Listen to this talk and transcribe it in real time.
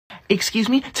Excuse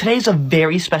me, today's a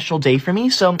very special day for me,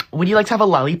 so would you like to have a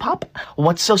lollipop?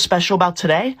 What's so special about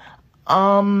today?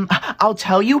 I'll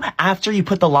tell you after you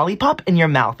put the lollipop in your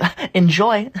mouth.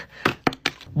 Enjoy.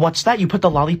 What's that? You put the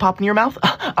lollipop in your mouth?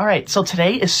 Alright, so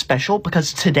today is special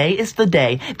because today is the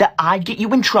day that I get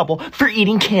you in trouble for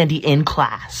eating candy in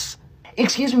class.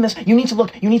 Excuse me, miss, you need to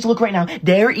look right now.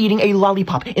 They're eating a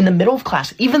lollipop in the middle of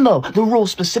class, even though the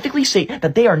rules specifically state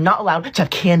that they are not allowed to have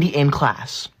candy in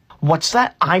class. What's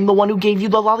that? I'm the one who gave you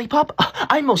the lollipop?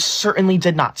 I most certainly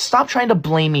did not. Stop trying to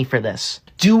blame me for this.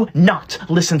 Do not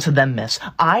listen to them, miss.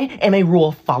 I am a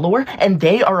rule follower, and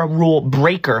they are a rule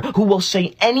breaker who will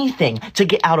say anything to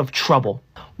get out of trouble.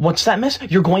 What's that, miss?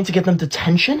 You're going to give them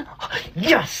detention?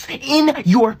 Yes! In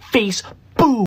your face,